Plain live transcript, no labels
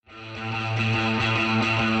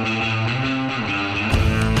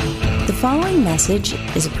following message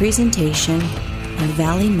is a presentation of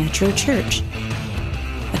Valley Metro Church,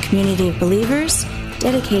 a community of believers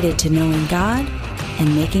dedicated to knowing God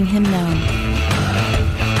and making Him known.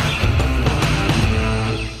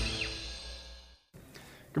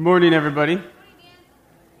 Good morning, everybody.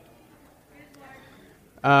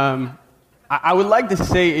 I would like to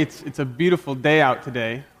say it's a beautiful day out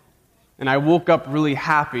today, and I woke up really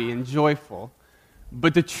happy and joyful.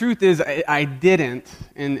 But the truth is, I didn't,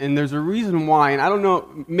 and there's a reason why. And I don't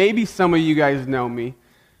know, maybe some of you guys know me,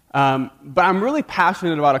 but I'm really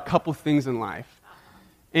passionate about a couple things in life.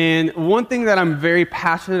 And one thing that I'm very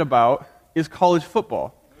passionate about is college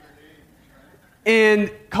football. And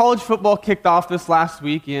college football kicked off this last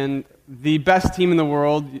week, and the best team in the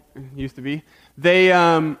world, used to be, they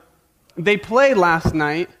played last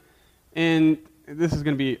night, and this is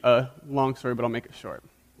going to be a long story, but I'll make it short.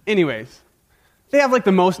 Anyways, they have like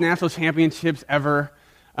the most national championships ever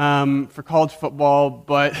for college football,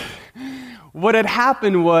 but what had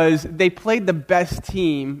happened was they played the best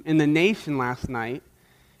team in the nation last night,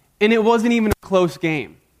 and it wasn't even a close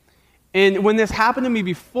game. And when this happened to me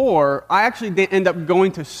before, I actually didn't end up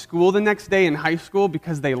going to school the next day in high school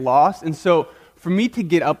because they lost. And so for me to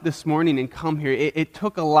get up this morning and come here, it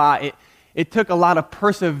took a lot. It took a lot of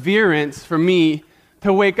perseverance for me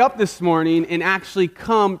to wake up this morning and actually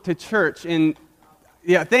come to church. And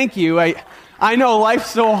yeah, thank you. I know life's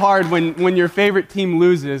so hard when your favorite team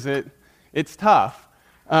loses. It's tough.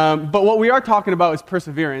 But what we are talking about is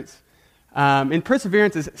perseverance. And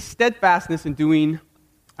perseverance is steadfastness in doing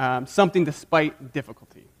something despite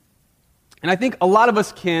difficulty. And I think a lot of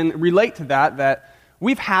us can relate to that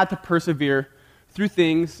we've had to persevere through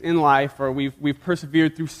things in life, or we've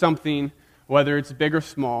persevered through something, whether it's big or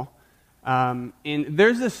small. And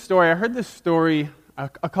there's this story, I heard this story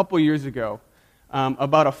a couple years ago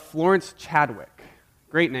about a Florence Chadwick.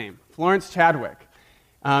 Great name, Florence Chadwick.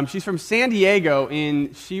 She's from San Diego,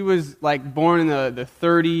 and she was like born in the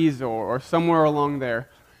 30s or somewhere along there.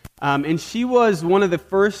 And she was one of the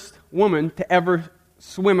first women to ever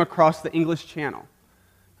swim across the English Channel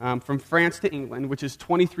from France to England, which is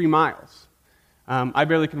 23 miles. I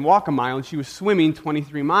barely can walk a mile, and she was swimming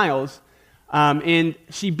 23 miles. And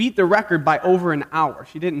she beat the record by over an hour.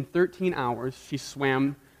 She did it in 13 hours. She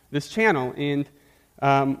swam this channel. And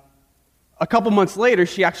a couple months later,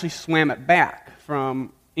 she actually swam it back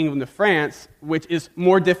from England to France, which is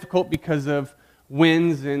more difficult because of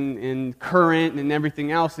winds and current and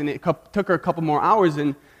everything else, and it took her a couple more hours,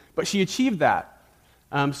 but she achieved that.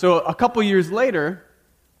 So a couple years later,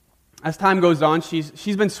 as time goes on,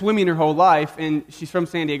 she's been swimming her whole life, and she's from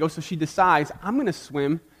San Diego, so she decides, I'm going to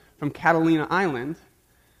swim from Catalina Island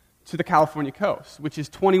to the California coast, which is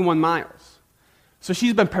 21 miles. So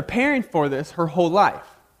she's been preparing for this her whole life.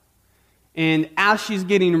 And as she's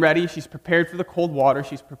getting ready, she's prepared for the cold water,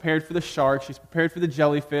 she's prepared for the sharks, she's prepared for the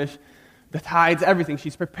jellyfish, the tides, everything.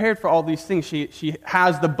 She's prepared for all these things. She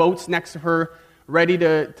has the boats next to her ready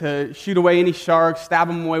to shoot away any sharks, stab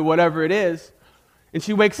them away, whatever it is. And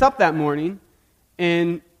she wakes up that morning,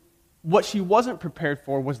 and what she wasn't prepared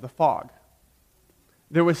for was the fog.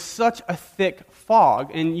 There was such a thick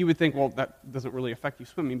fog, and you would think, well, that doesn't really affect you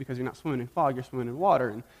swimming because you're not swimming in fog, you're swimming in water,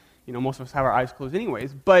 and most of us have our eyes closed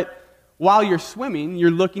anyways. But while you're swimming,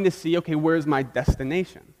 you're looking to see, okay, where's my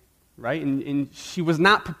destination? Right? And she was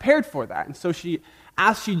not prepared for that. And so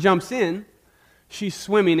as she jumps in, she's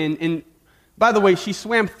swimming. And by the way, she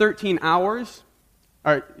swam 13 hours.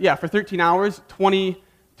 For 13 hours,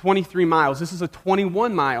 23 miles. This is a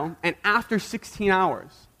 21 mile. And after 16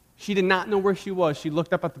 hours, she did not know where she was. She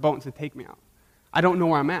looked up at the boat and said, take me out. I don't know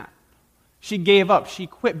where I'm at. She gave up. She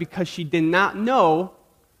quit because she did not know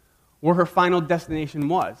where her final destination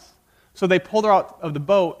was. So they pulled her out of the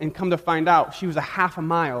boat, and come to find out, she was a half a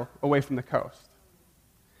mile away from the coast.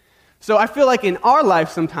 So I feel like in our life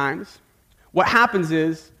sometimes, what happens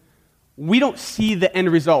is we don't see the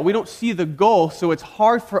end result. We don't see the goal, so it's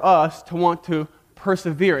hard for us to want to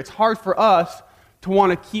persevere. It's hard for us to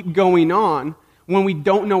want to keep going on when we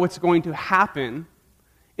don't know what's going to happen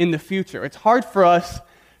in the future. It's hard for us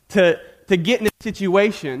to get in a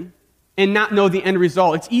situation and not know the end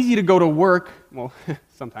result. It's easy to go to work, well,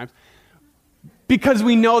 sometimes, because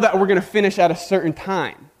we know that we're going to finish at a certain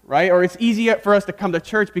time, right? Or it's easy for us to come to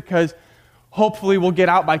church because hopefully we'll get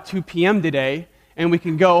out by 2 p.m. today and we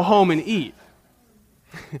can go home and eat,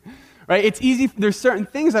 right? It's easy. There's certain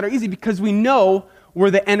things that are easy because we know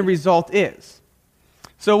where the end result is.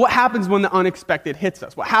 So what happens when the unexpected hits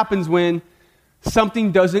us? What happens when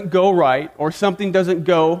something doesn't go right or something doesn't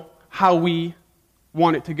go how we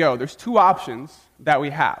want it to go? There's two options that we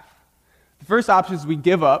have. The first option is we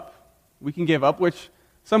give up. We can give up, which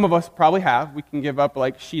Some of us probably have. We can give up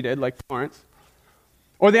like she did, like Florence.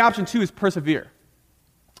 Or the option 2 is persevere.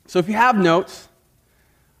 So if you have notes,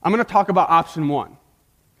 I'm going to talk about option 1.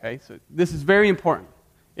 Okay, so this is very important.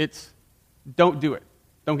 It's don't do it.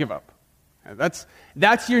 Don't give up. Okay,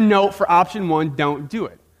 that's your note for option 1, don't do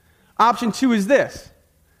it. Option 2 is this.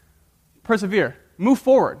 Persevere. Move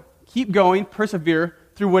forward. Keep going. Persevere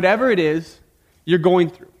through whatever it is you're going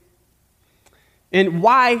through. And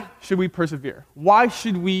why should we persevere? Why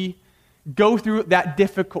should we go through that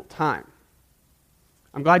difficult time?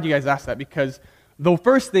 I'm glad you guys asked that, because the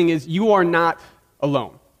first thing is you are not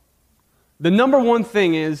alone. The number one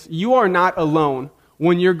thing is you are not alone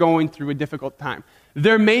when you're going through a difficult time.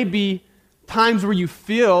 There may be times where you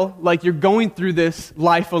feel like you're going through this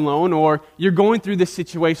life alone, or you're going through this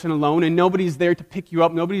situation alone, and nobody's there to pick you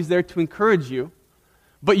up, nobody's there to encourage you.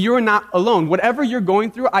 But you're not alone. Whatever you're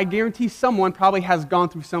going through, I guarantee someone probably has gone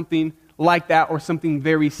through something like that or something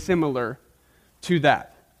very similar to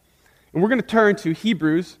that. And we're going to turn to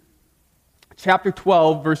Hebrews chapter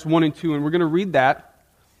 12, verse 1 and 2, and we're going to read that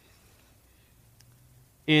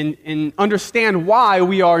and understand why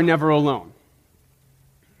we are never alone.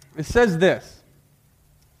 It says this: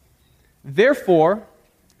 "Therefore,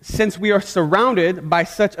 since we are surrounded by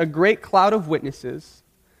such a great cloud of witnesses,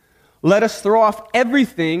 let us throw off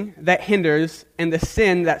everything that hinders and the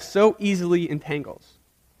sin that so easily entangles.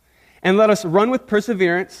 And let us run with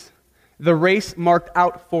perseverance the race marked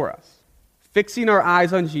out for us, fixing our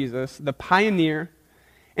eyes on Jesus, the pioneer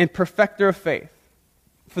and perfecter of faith.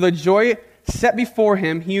 For the joy set before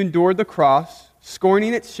him, he endured the cross,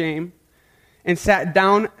 scorning its shame, and sat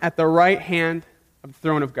down at the right hand of the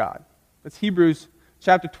throne of God." That's Hebrews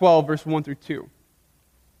chapter 12, verse 1 through 2.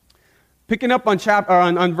 Picking up on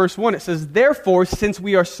verse 1, it says, "Therefore, since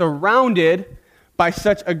we are surrounded by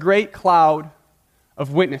such a great cloud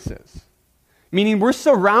of witnesses," meaning we're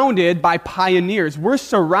surrounded by pioneers. We're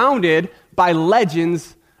surrounded by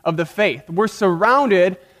legends of the faith. We're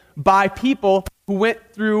surrounded by people who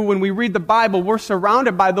went through, when we read the Bible, we're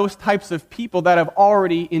surrounded by those types of people that have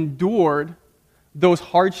already endured those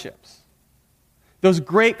hardships. Those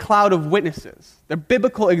great cloud of witnesses. They're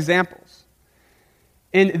biblical examples.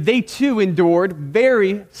 And they too endured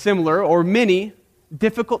very similar or many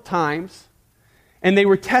difficult times, and they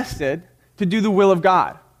were tested to do the will of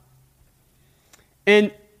God.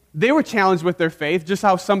 And they were challenged with their faith, just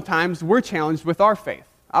how sometimes we're challenged with our faith.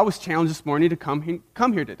 I was challenged this morning to come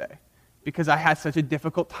here today because I had such a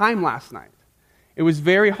difficult time last night. It was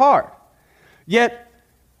very hard. Yet,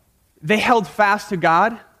 they held fast to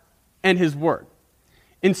God and His Word.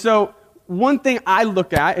 And so, one thing I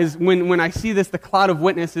look at is when I see the cloud of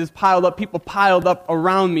witnesses piled up, people piled up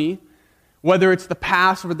around me, whether it's the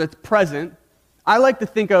past or the present, I like to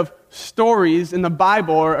think of stories in the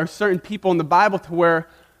Bible or certain people in the Bible to where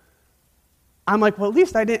I'm like, well, at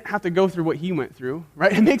least I didn't have to go through what he went through,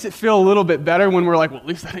 right? It makes it feel a little bit better when we're like, well, at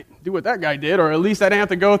least I didn't do what that guy did, or at least I didn't have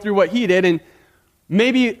to go through what he did. And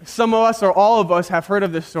maybe some of us or all of us have heard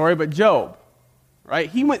of this story, but Job, right?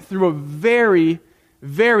 He went through a very,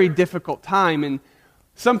 very difficult time. And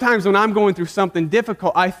sometimes when I'm going through something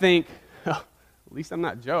difficult, I think, oh, at least I'm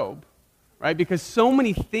not Job, right? Because so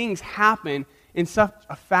many things happen in such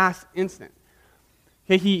a fast instant.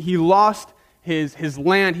 Okay, he lost his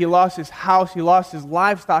land, he lost his house, he lost his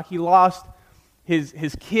livestock, he lost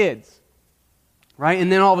his kids, right? And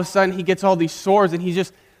then all of a sudden he gets all these sores and he's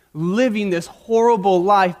just living this horrible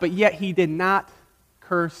life, but yet he did not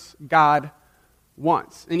curse God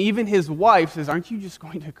once. And even his wife says, aren't you just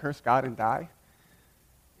going to curse God and die?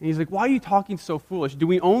 And he's like, why are you talking so foolish? Do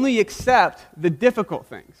we only accept the difficult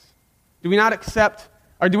things? Do we not accept,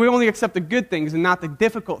 or do we only accept the good things and not the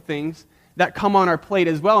difficult things that come on our plate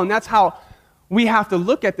as well? And that's how we have to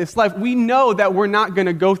look at this life. We know that we're not going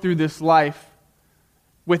to go through this life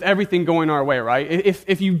with everything going our way, right?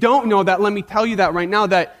 If you don't know that, let me tell you that right now,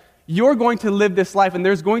 that you're going to live this life and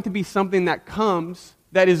there's going to be something that comes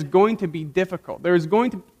that is going to be difficult. There is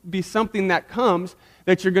going to be something that comes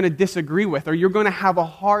that you're going to disagree with or you're going to have a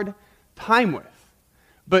hard time with.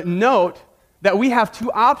 But note that we have two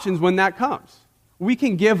options when that comes. We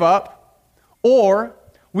can give up or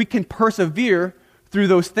we can persevere through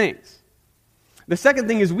those things. The second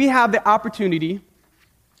thing is we have the opportunity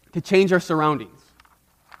to change our surroundings.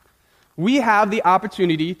 We have the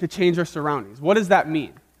opportunity to change our surroundings. What does that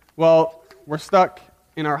mean? Well, we're stuck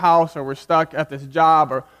in our house or we're stuck at this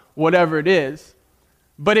job or whatever it is.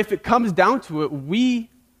 But if it comes down to it, we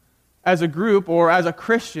as a group or as a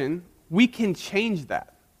Christian, we can change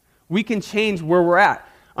that. We can change where we're at.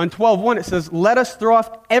 On 12:1 it says, let us throw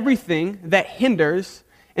off everything that hinders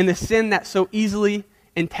and the sin that so easily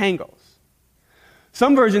entangles.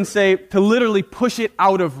 Some versions say to literally push it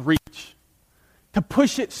out of reach. To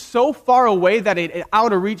push it so far away that it's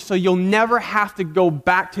out of reach so you'll never have to go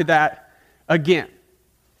back to that again.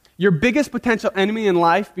 Your biggest potential enemy in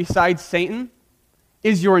life besides Satan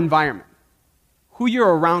is your environment. Who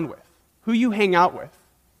you're around with, who you hang out with,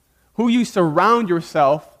 who you surround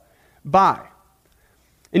yourself by.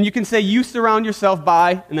 And you can say you surround yourself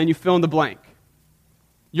by, and then you fill in the blank.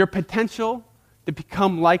 Your potential to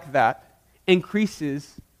become like that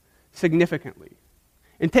increases significantly.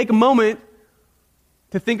 And take a moment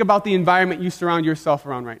to think about the environment you surround yourself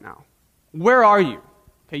around right now. Where are you?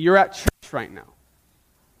 Okay, you're at church right now.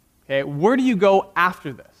 Okay, where do you go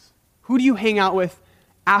after this? Who do you hang out with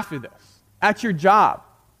after this? At your job,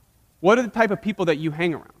 what are the type of people that you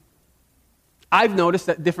hang around? I've noticed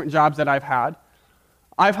that different jobs that I've had,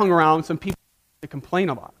 I've hung around some people that complain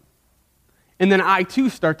a lot. And then I too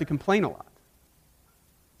start to complain a lot.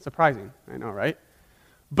 Surprising, I know, right?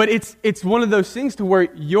 But it's one of those things to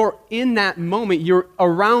where you're in that moment, you're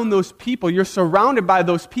around those people, you're surrounded by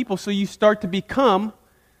those people, so you start to become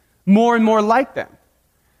more and more like them.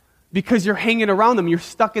 Because you're hanging around them, you're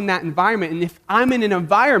stuck in that environment. And if I'm in an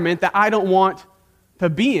environment that I don't want to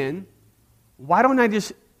be in, why don't I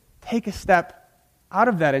just take a step out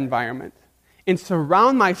of that environment and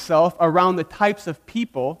surround myself around the types of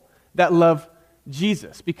people that love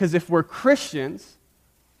Jesus? Because if we're Christians,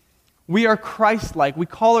 we are Christ-like. We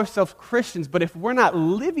call ourselves Christians, but if we're not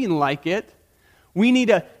living like it, we need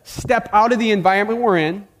to step out of the environment we're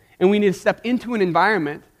in, and we need to step into an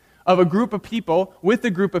environment of a group of people, with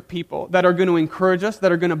a group of people that are going to encourage us,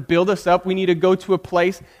 that are going to build us up. We need to go to a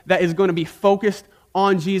place that is going to be focused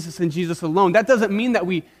on Jesus and Jesus alone. That doesn't mean that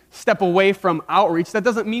we step away from outreach. That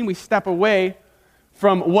doesn't mean we step away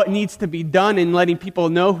from what needs to be done and letting people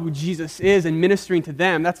know who Jesus is and ministering to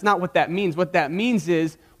them. That's not what that means. What that means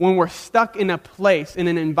is when we're stuck in a place, in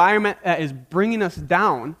an environment that is bringing us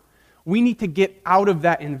down, we need to get out of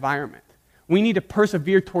that environment. We need to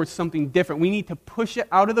persevere towards something different. We need to push it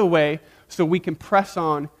out of the way so we can press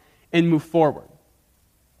on and move forward.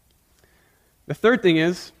 The third thing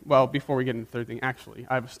is, well, before we get into the third thing, actually,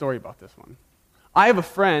 I have a story about this one. I have a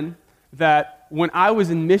friend that when I was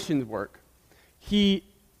in missions work, his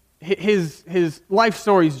life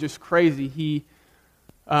story is just crazy.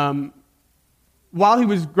 While he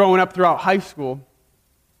was growing up throughout high school,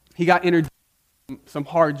 he got introduced to some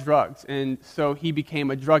hard drugs, and so he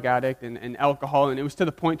became a drug addict and alcohol, and it was to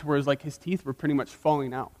the point to where it was like his teeth were pretty much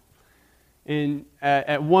falling out. And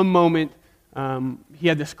at one moment, he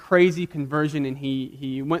had this crazy conversion, and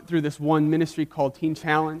he went through this one ministry called Teen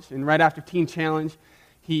Challenge, and right after Teen Challenge,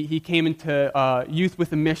 he came into Youth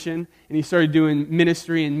with a Mission, and he started doing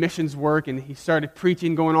ministry and missions work, and he started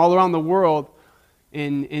preaching, going all around the world,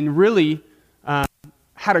 and really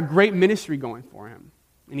had a great ministry going for him.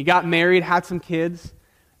 And he got married, had some kids,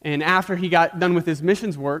 and after he got done with his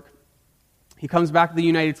missions work, he comes back to the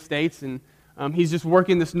United States, and he's just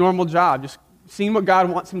working this normal job, just seeing what God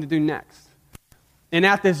wants him to do next. And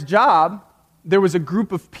at this job, there was a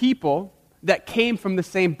group of people that came from the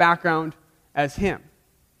same background as him.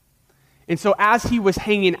 And so as he was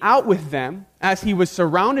hanging out with them, as he was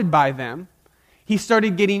surrounded by them, he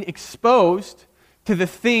started getting exposed to the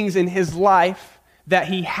things in his life that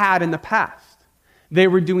he had in the past. They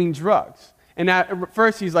were doing drugs. And at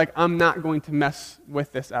first he's like, I'm not going to mess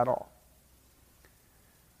with this at all.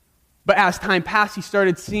 But as time passed, he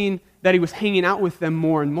started seeing that he was hanging out with them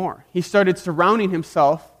more and more. He started surrounding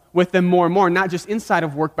himself with them more and more, not just inside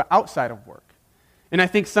of work, but outside of work. And I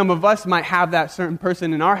think some of us might have that certain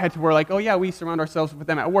person in our head to where like, oh yeah, we surround ourselves with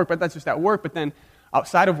them at work, but that's just at work. But then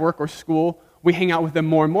outside of work or school, we hang out with them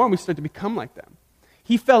more and more, and we start to become like them.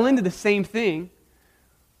 He fell into the same thing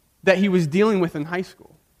that he was dealing with in high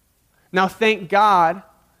school. Now, thank God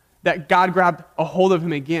that God grabbed a hold of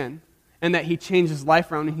him again and that he changed his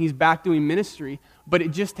life around and he's back doing ministry, but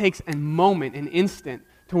it just takes a moment, an instant,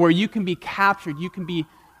 to where you can be captured, you can be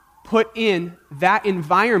put in that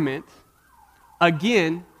environment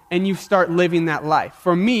again, and you start living that life.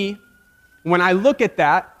 For me, when I look at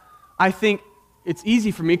that, I think it's easy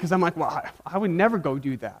for me because I'm like, well, I would never go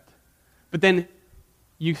do that. But then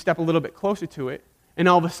you step a little bit closer to it, and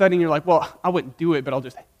all of a sudden you're like, well, I wouldn't do it, but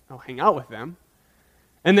I'll hang out with them.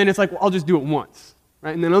 And then it's like, well, I'll just do it once,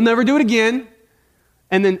 right? And then I'll never do it again.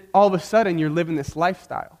 And then all of a sudden you're living this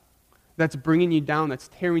lifestyle that's bringing you down, that's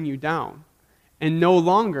tearing you down. And no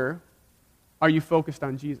longer are you focused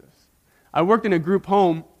on Jesus. I worked in a group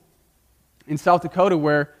home in South Dakota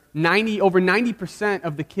where over 90%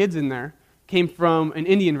 of the kids in there came from an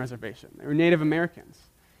Indian reservation. They were Native Americans.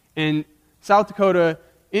 And South Dakota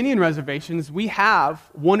Indian reservations, we have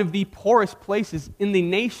one of the poorest places in the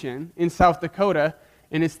nation in South Dakota,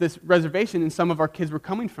 and it's this reservation, and some of our kids were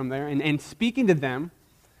coming from there, and speaking to them,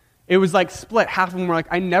 it was like split. Half of them were like,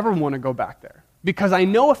 I never want to go back there, because I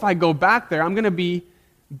know if I go back there, I'm going to be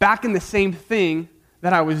back in the same thing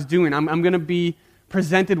that I was doing. I'm going to be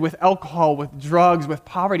presented with alcohol, with drugs, with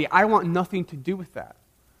poverty. I want nothing to do with that.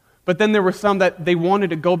 But then there were some that they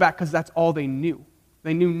wanted to go back because that's all they knew.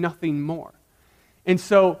 They knew nothing more. And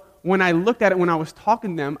so when I looked at it, when I was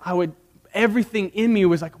talking to them, everything in me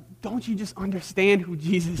was like, don't you just understand who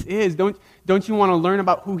Jesus is? Don't you want to learn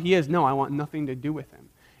about who he is? No, I want nothing to do with him.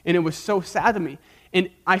 And it was so sad to me. And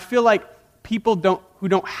I feel like people who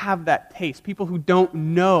don't have that taste, people who don't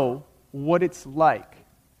know what it's like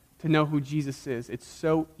to know who Jesus is, it's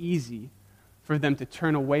so easy for them to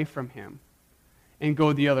turn away from him and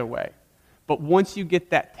go the other way. But once you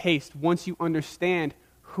get that taste, once you understand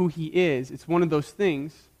who he is, it's one of those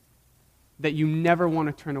things that you never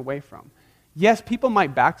want to turn away from. Yes, people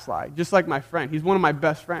might backslide, just like my friend. He's one of my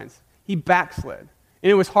best friends. He backslid.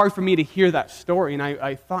 And it was hard for me to hear that story. And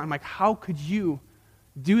I thought, I'm like, how could you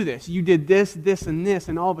do this? You did this, this, and this,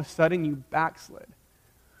 and all of a sudden you backslid.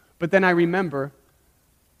 But then I remember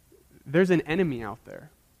there's an enemy out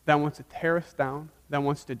there that wants to tear us down, that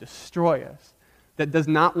wants to destroy us, that does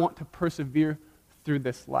not want to persevere through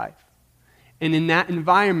this life. And in that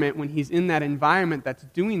environment, when he's in that environment that's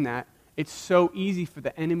doing that, it's so easy for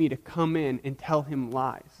the enemy to come in and tell him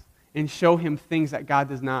lies and show him things that God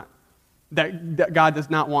does not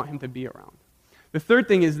want him to be around. The third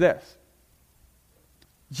thing is this.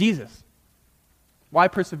 Jesus. Why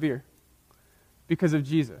persevere? Because of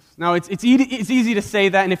Jesus. Now, it's easy to say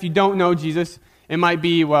that, and if you don't know Jesus, it might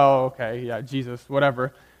be, well, okay, yeah, Jesus,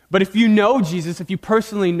 whatever. But if you know Jesus, if you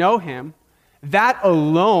personally know him, that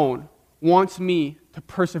alone wants me to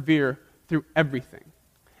persevere through everything.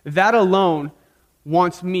 That alone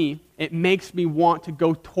it makes me want to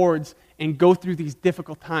go towards and go through these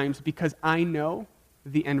difficult times because I know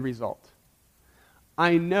the end result.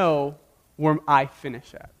 I know where I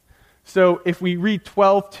finish at. So if we read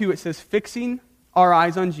 12:2, it says, fixing our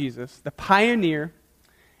eyes on Jesus, the pioneer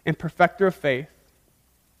and perfecter of faith,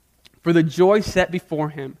 for the joy set before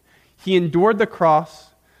him, he endured the cross,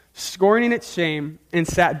 scorning its shame, and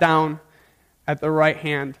sat down at the right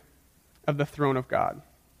hand of the throne of God.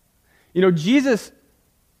 You know, Jesus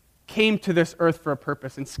came to this earth for a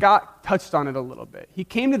purpose, and Scott touched on it a little bit. He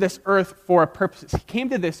came to this earth for a purpose. He came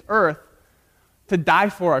to this earth to die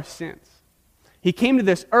for our sins. He came to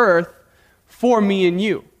this earth for me and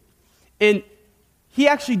you. And he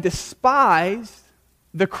actually despised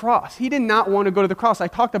the cross. He did not want to go to the cross. I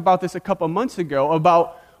talked about this a couple months ago,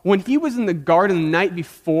 about when he was in the garden the night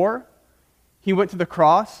before he went to the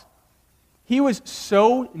cross. He was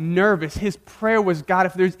so nervous. His prayer was, God,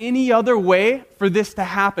 if there's any other way for this to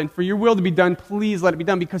happen, for your will to be done, please let it be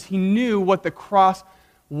done, because he knew what the cross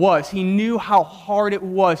was. He knew how hard it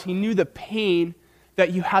was. He knew the pain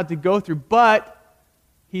that you had to go through. But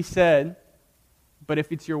he said, but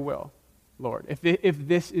if it's your will, Lord, if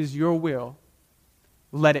this is your will,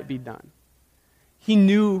 let it be done. He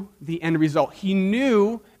knew the end result. He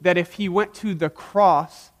knew that if he went to the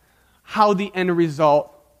cross, how the end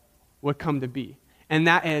result would come to be. And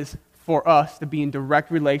that is for us to be in direct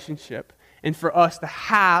relationship and for us to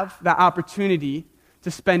have the opportunity to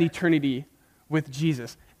spend eternity with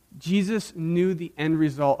Jesus. Jesus knew the end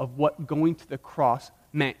result of what going to the cross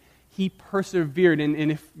meant. He persevered,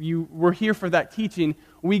 and if you were here for that teaching,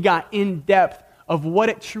 we got in depth of what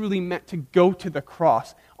it truly meant to go to the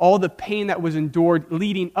cross. All the pain that was endured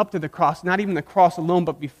leading up to the cross, not even the cross alone,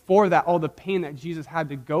 but before that, all the pain that Jesus had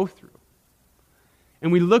to go through.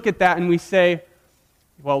 And we look at that and we say,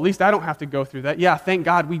 well, at least I don't have to go through that. Yeah, thank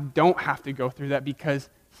God we don't have to go through that because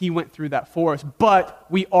he went through that for us. But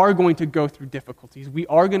we are going to go through difficulties. We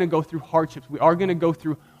are going to go through hardships. We are going to go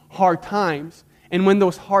through hard times. And when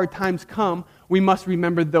those hard times come, we must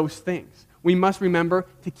remember those things. We must remember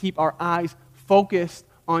to keep our eyes focused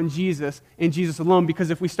on Jesus and Jesus alone, because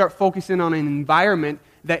if we start focusing on an environment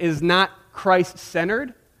that is not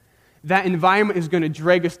Christ-centered, that environment is going to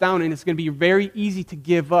drag us down, and it's going to be very easy to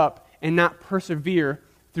give up and not persevere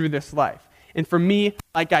through this life. And for me,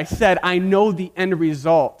 like I said, I know the end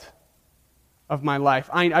result of my life.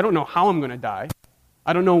 I don't know how I'm going to die.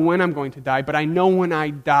 I don't know when I'm going to die, but I know when I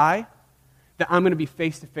die that I'm going to be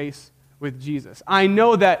face-to-face with Jesus. I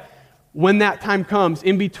know that when that time comes,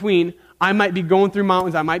 in between, I might be going through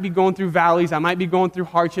mountains, I might be going through valleys, I might be going through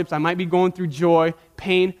hardships, I might be going through joy,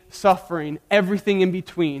 pain, suffering, everything in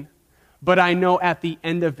between. But I know at the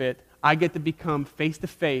end of it, I get to become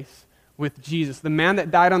face-to-face with Jesus, the man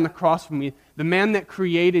that died on the cross for me, the man that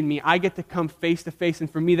created me. I get to come face to face,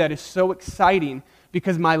 and for me that is so exciting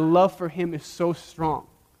because my love for him is so strong.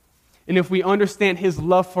 And if we understand his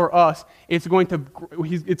love for us, it's going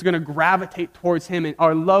to gravitate towards him, and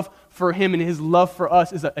our love for him and his love for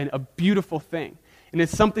us is a beautiful thing. And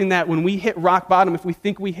it's something that when we hit rock bottom, if we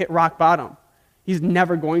think we hit rock bottom, he's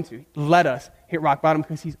never going to let us hit rock bottom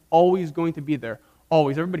because he's always going to be there.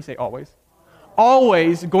 Always. Everybody say always.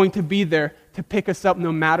 Always going to be there to pick us up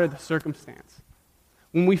no matter the circumstance.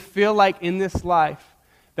 When we feel like in this life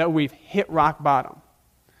that we've hit rock bottom,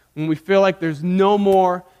 when we feel like there's no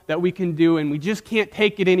more that we can do and we just can't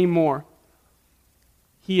take it anymore,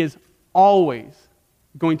 he is always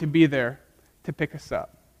going to be there to pick us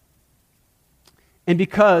up. And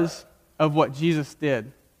because of what Jesus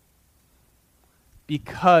did,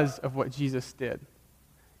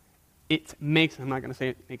 it makes, I'm not going to say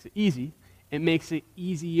it makes it easy, it makes it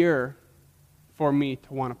easier for me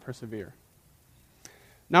to want to persevere.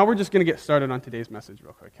 Now we're just going to get started on today's message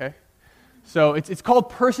real quick, okay? So it's called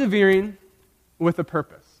Persevering with a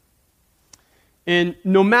Purpose. And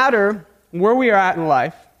no matter where we are at in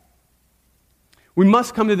life, we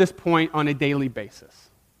must come to this point on a daily basis.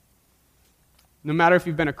 No matter if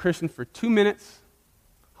you've been a Christian for 2 minutes,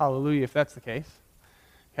 hallelujah if that's the case,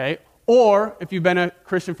 okay, or if you've been a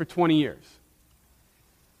Christian for 20 years.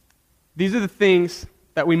 These are the things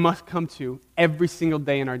that we must come to every single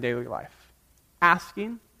day in our daily life.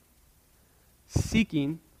 Asking,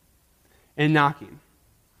 seeking, and knocking.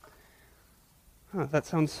 That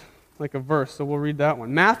sounds like a verse, so we'll read that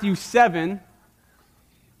one. Matthew 7,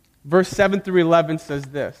 verse 7 through 11 says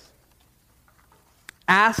this.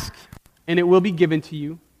 Ask, and it will be given to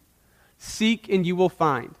you. Seek, and you will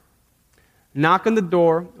find. Knock on the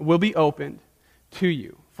door will be opened to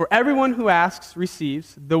you. For everyone who asks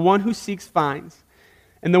receives, the one who seeks finds,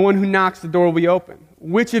 and the one who knocks the door will be open.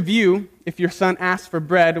 Which of you, if your son asks for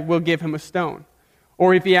bread, will give him a stone?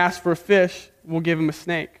 Or if he asks for a fish, will give him a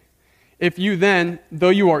snake? If you then, though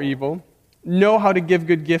you are evil, know how to give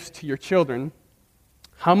good gifts to your children,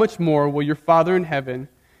 how much more will your Father in heaven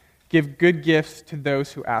give good gifts to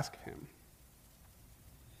those who ask him?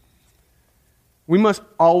 We must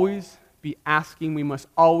always be asking, we must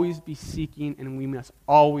always be seeking, and we must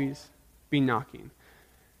always be knocking.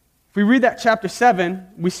 If we read that chapter 7,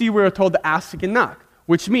 we see we're told to ask, seek, and knock,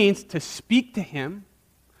 which means to speak to him,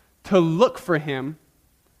 to look for him,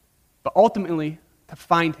 but ultimately to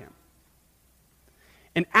find him.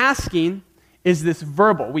 And asking is this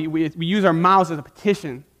verbal. We use our mouths as a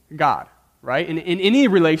petition to God, right? And in any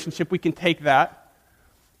relationship, we can take that,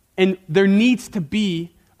 and there needs to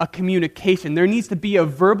be a communication. There needs to be a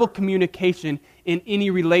verbal communication in any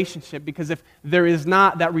relationship, because if there is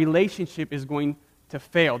not, that relationship is going to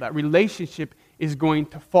fail. That relationship is going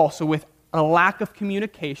to fall. So with a lack of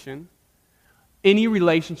communication, any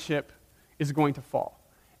relationship is going to fall.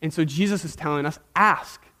 And so Jesus is telling us,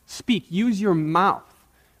 ask, speak, use your mouth,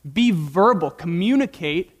 be verbal,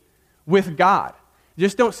 communicate with God.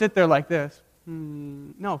 Just don't sit there like this.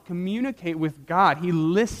 No, communicate with God. He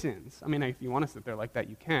listens. I mean, if you want to sit there like that,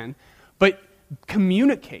 you can. But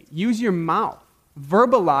communicate. Use your mouth.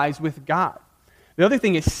 Verbalize with God. The other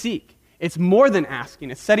thing is seek. It's more than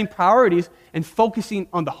asking. It's setting priorities and focusing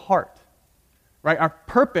on the heart. Right? Our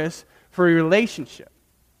purpose for a relationship.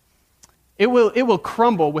 It will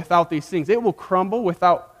crumble without these things. It will crumble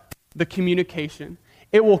without the communication.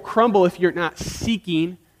 It will crumble if you're not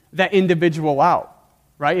seeking that individual out.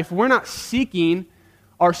 Right? If we're not seeking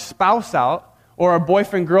our spouse out, or our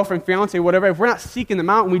boyfriend, girlfriend, fiance, whatever, if we're not seeking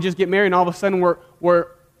them out and we just get married and all of a sudden we're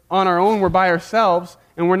on our own, we're by ourselves,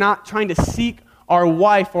 and we're not trying to seek our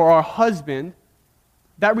wife or our husband,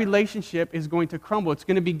 that relationship is going to crumble. It's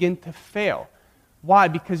going to begin to fail. Why?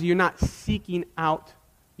 Because you're not seeking out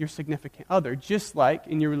your significant other. Just like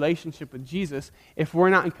in your relationship with Jesus, if we're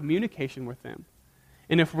not in communication with him,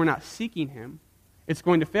 and if we're not seeking him, it's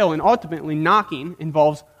going to fail. And ultimately, knocking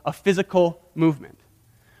involves a physical movement,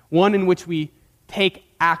 one in which we take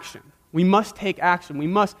action. We must take action. We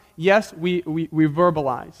must, yes, we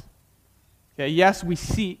verbalize. Okay, yes, we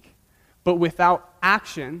seek, but without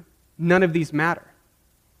action, none of these matter.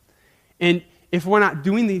 And if we're not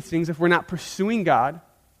doing these things, if we're not pursuing God,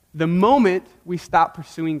 the moment we stop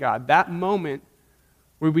pursuing God, that moment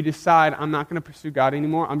where we decide, I'm not going to pursue God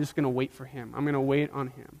anymore, I'm just going to wait for him. I'm going to wait on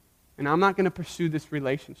him. And I'm not going to pursue this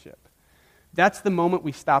relationship. That's the moment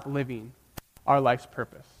we stop living our life's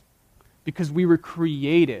purpose. Because we were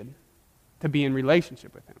created to be in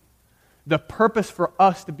relationship with him. The purpose for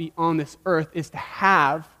us to be on this earth is to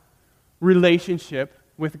have relationship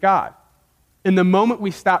with God. And the moment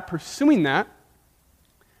we stop pursuing that,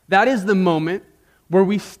 That is the moment where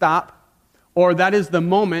we stop, or that is the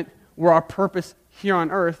moment where our purpose here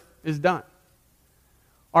on earth is done.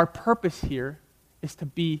 Our purpose here is to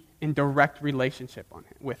be in direct relationship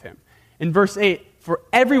with him. In verse 8, for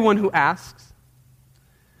everyone who asks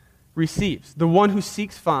receives. The one who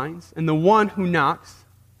seeks finds, and the one who knocks,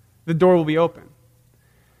 the door will be open.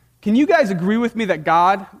 Can you guys agree with me that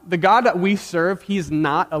the God that we serve, he is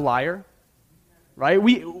not a liar? Right?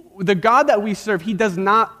 The God that we serve, he does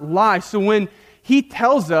not lie. So when he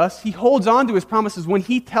tells us, he holds on to his promises. When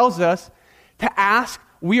he tells us to ask,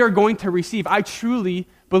 we are going to receive. I truly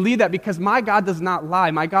believe that because my God does not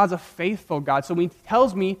lie. My God's a faithful God. So when he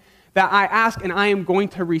tells me that I ask and I am going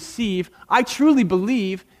to receive, I truly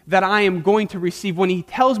believe that I am going to receive. When he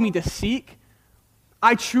tells me to seek,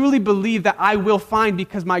 I truly believe that I will find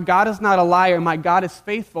because my God is not a liar. My God is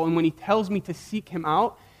faithful. And when he tells me to seek him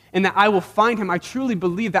out and that I will find him, I truly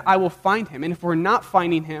believe that I will find him. And if we're not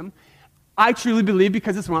finding him, I truly believe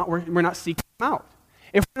because we're not seeking him out.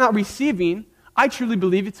 If we're not receiving, I truly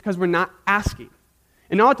believe it's because we're not asking.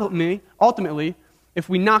 And ultimately, if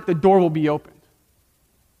we knock, the door will be opened.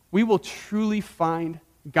 We will truly find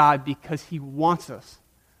God because he wants us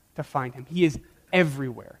to find him. He is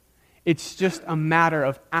everywhere. It's just a matter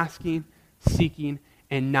of asking, seeking,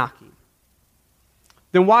 and knocking.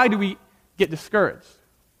 Then why do we get discouraged?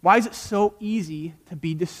 Why is it so easy to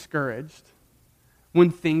be discouraged when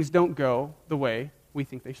things don't go the way we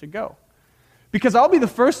think they should go? Because I'll be the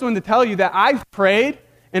first one to tell you that I've prayed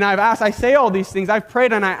and I've asked. I say all these things. I've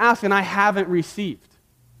prayed and I asked and I haven't received.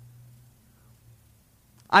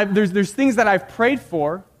 There's things that I've prayed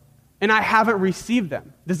for and I haven't received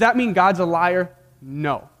them. Does that mean God's a liar?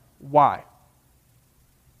 No. Why?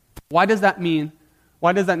 Why does that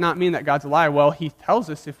not mean that God's a liar? Well, he tells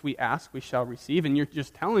us if we ask, we shall receive. And you're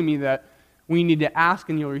just telling me that we need to ask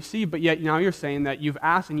and you'll receive, but yet now you're saying that you've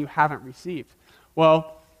asked and you haven't received.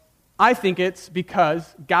 Well, I think it's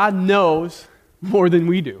because God knows more than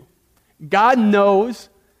we do. God knows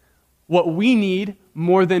what we need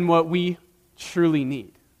more than what we truly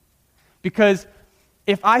need. Because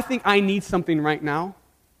if I think I need something right now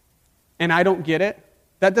and I don't get it,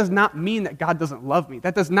 that does not mean that God doesn't love me.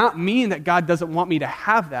 That does not mean that God doesn't want me to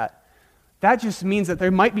have that. That just means that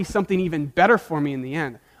there might be something even better for me in the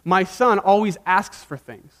end. My son always asks for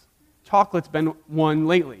things. Chocolate's been one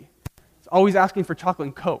lately. He's always asking for chocolate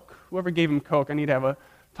and Coke. Whoever gave him Coke, I need to have a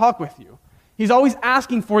talk with you. He's always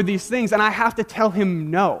asking for these things, and I have to tell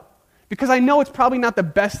him no. Because I know it's probably not the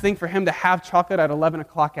best thing for him to have chocolate at 11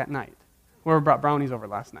 o'clock at night. Whoever brought brownies over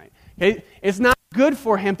last night. Okay? It's not good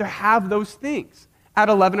for him to have those things at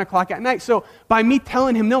 11 o'clock at night. So by me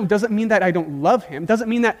telling him no doesn't mean that I don't love him. Doesn't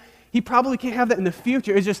mean that he probably can't have that in the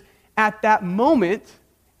future. It's just at that moment,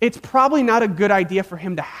 it's probably not a good idea for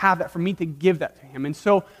him to have that, for me to give that to him. And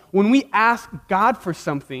so when we ask God for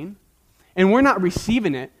something and we're not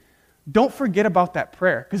receiving it, don't forget about that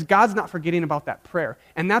prayer, because God's not forgetting about that prayer.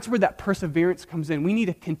 And that's where that perseverance comes in. We need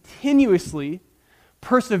to continuously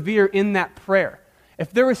persevere in that prayer.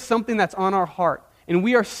 If there is something that's on our heart and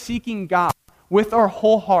we are seeking God with our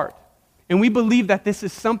whole heart, and we believe that this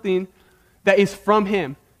is something that is from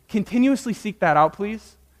him, continuously seek that out,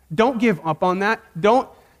 please. Don't give up on that. Don't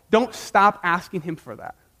stop asking him for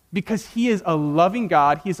that, because he is a loving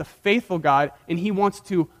God, he is a faithful God, and he wants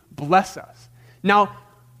to bless us. Now,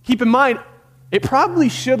 keep in mind, it probably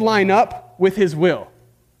should line up with his will,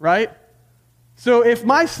 right? So if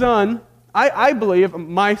my son, I believe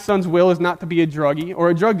my son's will is not to be a druggie or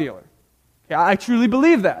a drug dealer. Okay, I truly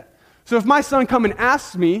believe that. So if my son come and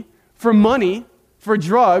asks me for money, for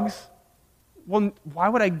drugs, well, why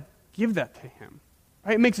would I give that to him?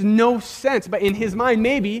 Right? It makes no sense. But in his mind,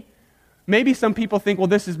 maybe some people think, well,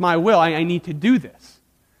 this is my will. I need to do this.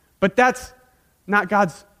 But that's not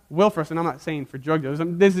God's will for us. And I'm not saying for drug dealers.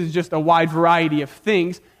 This is just a wide variety of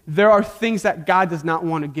things. There are things that God does not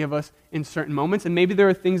want to give us in certain moments. And maybe there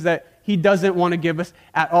are things that he doesn't want to give us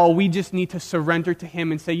at all. We just need to surrender to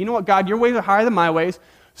him and say, you know what, God, your ways are higher than my ways.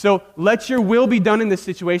 So let your will be done in this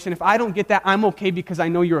situation. If I don't get that, I'm okay, because I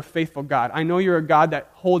know you're a faithful God. I know you're a God that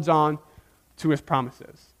holds on to his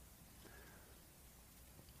promises.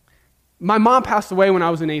 My mom passed away when I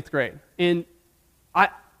was in 8th grade. And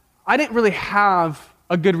I didn't really have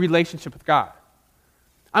a good relationship with God.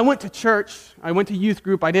 I went to church. I went to youth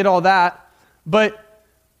group. I did all that. But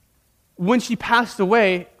when she passed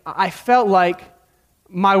away, I felt like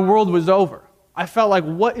my world was over. I felt like,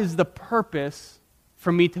 what is the purpose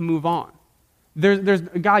for me to move on?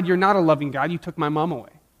 God, you're not a loving God. You took my mom away.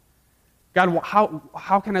 God,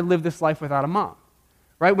 how can I live this life without a mom?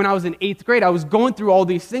 Right? When I was in 8th grade, I was going through all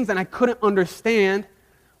these things and I couldn't understand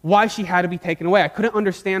why she had to be taken away. I couldn't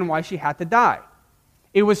understand why she had to die.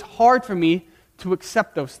 It was hard for me to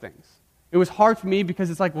accept those things. It was hard for me because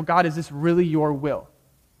it's like, well, God, is this really your will?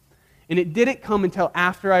 And it didn't come until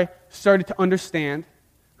after I started to understand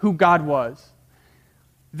who God was,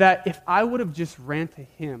 that if I would have just ran to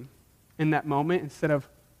him in that moment instead of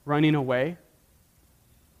running away,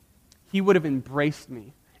 he would have embraced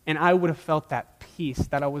me, and I would have felt that peace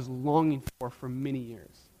that I was longing for many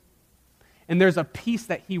years. And there's a peace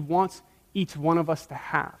that he wants each one of us to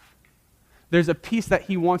have. There's a peace that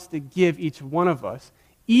he wants to give each one of us,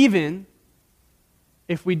 even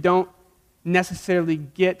if we don't necessarily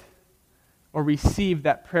get or receive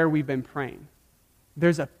that prayer we've been praying.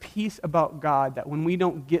 There's a peace about God that when we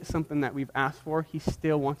don't get something that we've asked for, he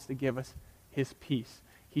still wants to give us his peace.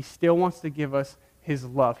 He still wants to give us his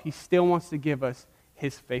love. He still wants to give us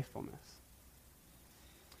his faithfulness.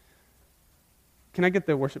 Can I get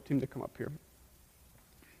the worship team to come up here?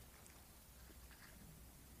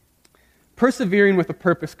 Persevering with a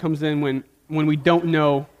purpose comes in when we don't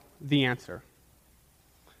know the answer.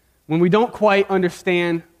 When we don't quite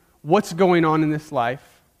understand what's going on in this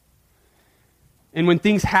life. And when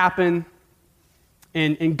things happen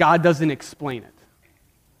and God doesn't explain it.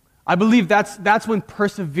 I believe that's when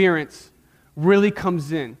perseverance really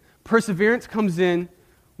comes in. Perseverance comes in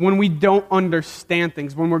when we don't understand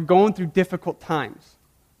things, when we're going through difficult times,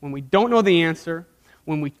 when we don't know the answer,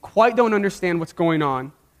 when we quite don't understand what's going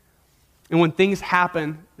on, and when things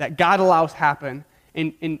happen that God allows happen,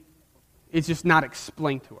 and it's just not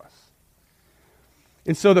explained to us.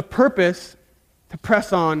 And so the purpose to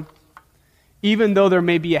press on, even though there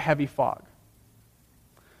may be a heavy fog.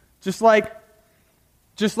 Just like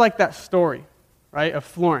that story, right, of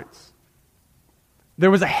Florence. There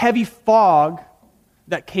was a heavy fog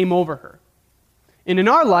that came over her. And in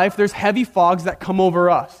our life, there's heavy fogs that come over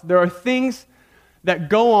us. There are things that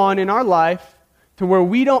go on in our life to where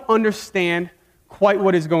we don't understand quite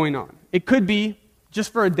what is going on. It could be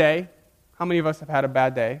just for a day. How many of us have had a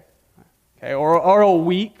bad day? Okay, or a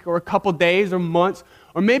week, or a couple days, or months,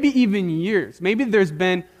 or maybe even years. Maybe there's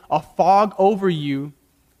been a fog over you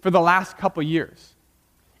for the last couple years,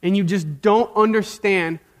 and you just don't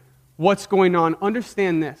understand what's going on.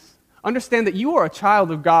 Understand this. Understand that you are a child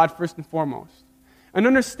of God first and foremost. And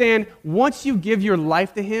understand, once you give your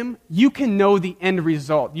life to him, you can know the end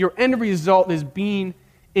result. Your end result is being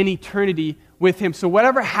in eternity with him. So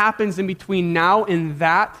whatever happens in between now and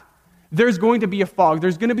that, there's going to be a fog.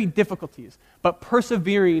 There's going to be difficulties. But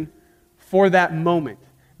persevering for that moment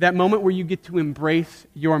where you get to embrace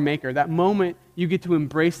your Maker, that moment you get to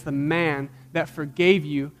embrace the man that forgave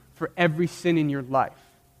you for every sin in your life.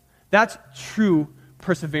 That's true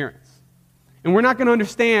perseverance. And we are not going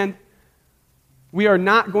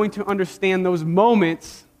to understand those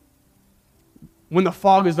moments when the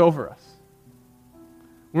fog is over us.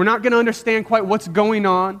 We're not going to understand quite what's going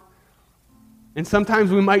on. And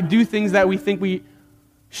sometimes we might do things that we think we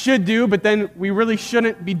should do, but then we really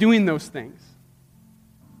shouldn't be doing those things.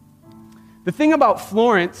 The thing about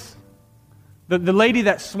Florence, the lady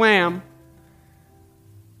that swam,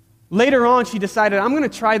 later on she decided, I'm going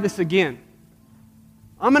to try this again.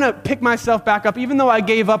 I'm going to pick myself back up. Even though I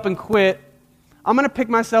gave up and quit, I'm going to pick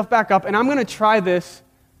myself back up and I'm going to try this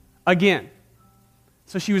again.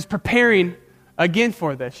 So she was preparing again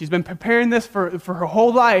for this. She's been preparing this for her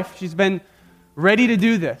whole life. She's been ready to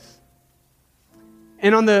do this.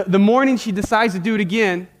 And on the morning she decides to do it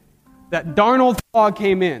again, that darn old fog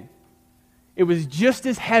came in. It was just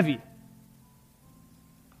as heavy,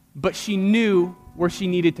 but she knew where she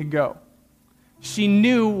needed to go. She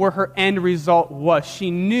knew where her end result was. She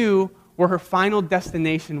knew where her final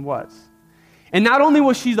destination was. And not only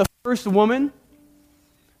was she the first woman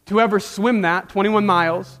to ever swim that, 21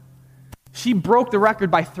 miles, she broke the record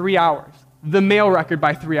by 3 hours, the male record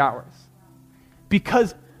by 3 hours.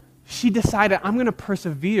 Because she decided, I'm going to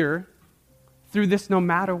persevere through this no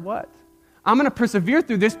matter what. I'm going to persevere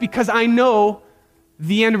through this because I know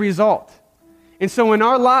the end result. And so in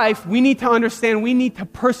our life, we need to understand we need to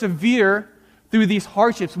persevere through these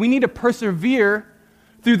hardships. We need to persevere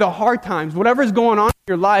through the hard times. Whatever's going on in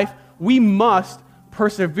your life, we must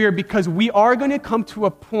persevere because we are going to come to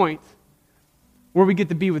a point where we get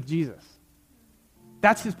to be with Jesus.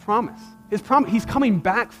 That's his promise. He's coming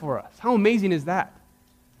back for us. How amazing is that?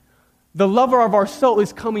 The lover of our soul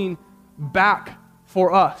is coming back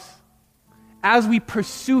for us. As we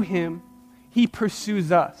pursue him, he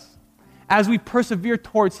pursues us. As we persevere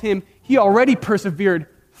towards him, he already persevered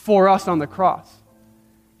for us on the cross.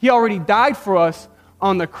 He already died for us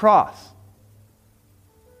on the cross.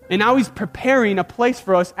 And now he's preparing a place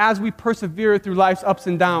for us as we persevere through life's ups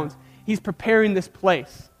and downs. He's preparing this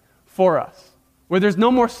place for us, where there's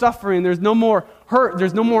no more suffering, there's no more hurt,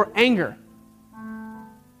 there's no more anger.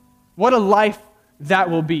 What a life that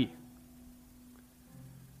will be.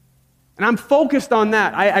 And I'm focused on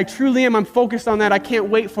that. I truly am. I'm focused on that. I can't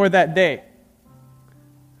wait for that day.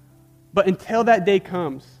 But until that day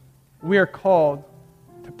comes, we are called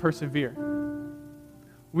to persevere.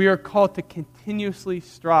 We are called to continuously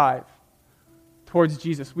strive towards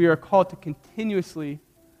Jesus. We are called to continuously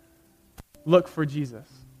look for Jesus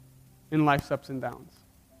in life's ups and downs.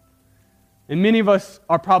 And many of us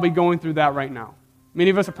are probably going through that right now. Many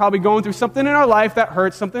of us are probably going through something in our life that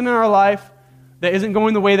hurts, something in our life that isn't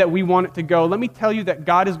going the way that we want it to go. Let me tell you that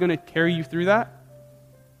God is going to carry you through that.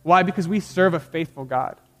 Why? Because we serve a faithful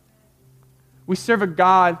God. We serve a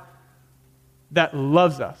God that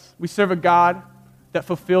loves us. We serve a God that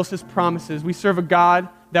fulfills His promises. We serve a God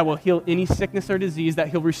that will heal any sickness or disease, that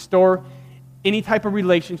He'll restore any type of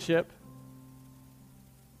relationship.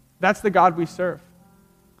 That's the God we serve.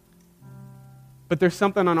 But there's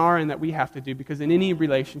something on our end that we have to do, because in any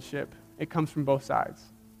relationship, it comes from both sides.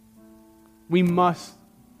 We must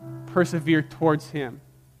persevere towards Him.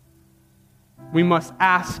 We must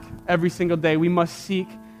ask every single day. We must seek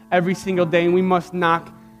every single day, and we must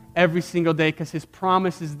knock every single day, because His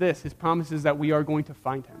promise is this. His promise is that we are going to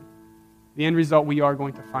find Him. The end result, we are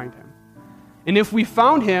going to find Him. And if we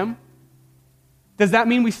found Him, does that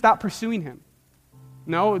mean we stop pursuing Him?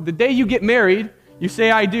 No. The day you get married, you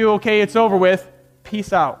say, I do, okay, it's over with,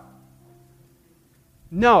 peace out.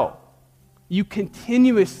 No. You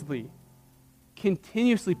continuously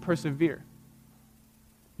persevere.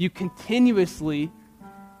 You continuously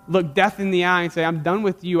look death in the eye and say, I'm done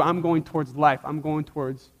with you, I'm going towards life, I'm going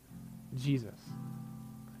towards Jesus.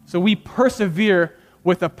 So we persevere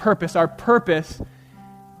with a purpose. Our purpose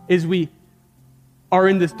is we are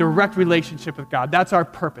in this direct relationship with God. That's our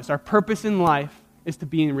purpose. Our purpose in life is to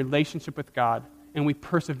be in a relationship with God, and we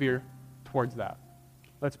persevere towards that.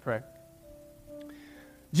 Let's pray.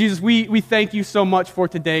 Jesus, we thank you so much for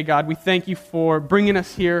today, God. We thank you for bringing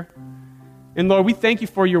us here. And Lord, we thank you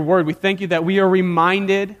for your word. We thank you that we are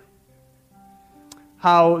reminded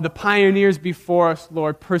how the pioneers before us,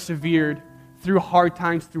 Lord, persevered through hard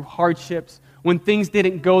times, through hardships. When things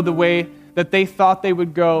didn't go the way that they thought they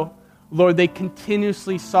would go, Lord, they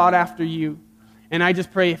continuously sought after you. And I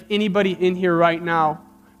just pray if anybody in here right now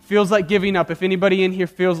feels like giving up, if anybody in here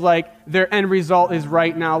feels like their end result is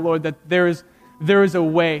right now, Lord, that there is a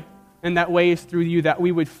way, and that way is through you, that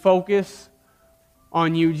we would focus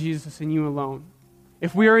on you, Jesus, and you alone.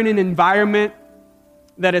 If we are in an environment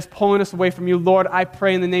that is pulling us away from you, Lord, I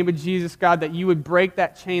pray in the name of Jesus, God, that you would break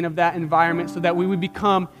that chain of that environment so that we would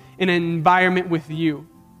become in an environment with you,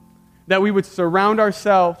 that we would surround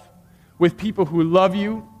ourselves with people who love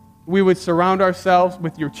you. We would surround ourselves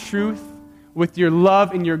with your truth, with your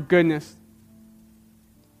love and your goodness.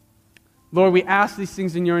 Lord, we ask these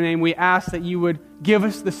things in your name. We ask that you would give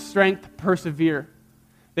us the strength to persevere,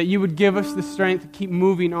 that you would give us the strength to keep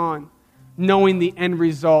moving on, knowing the end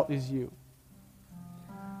result is you.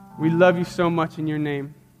 We love you so much in your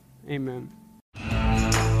name. Amen.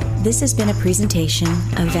 This has been a presentation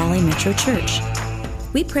of Valley Metro Church.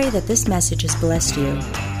 We pray that this message has blessed you.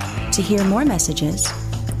 To hear more messages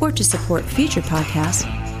or to support future podcasts,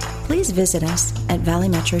 please visit us at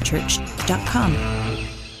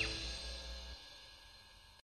valleymetrochurch.com.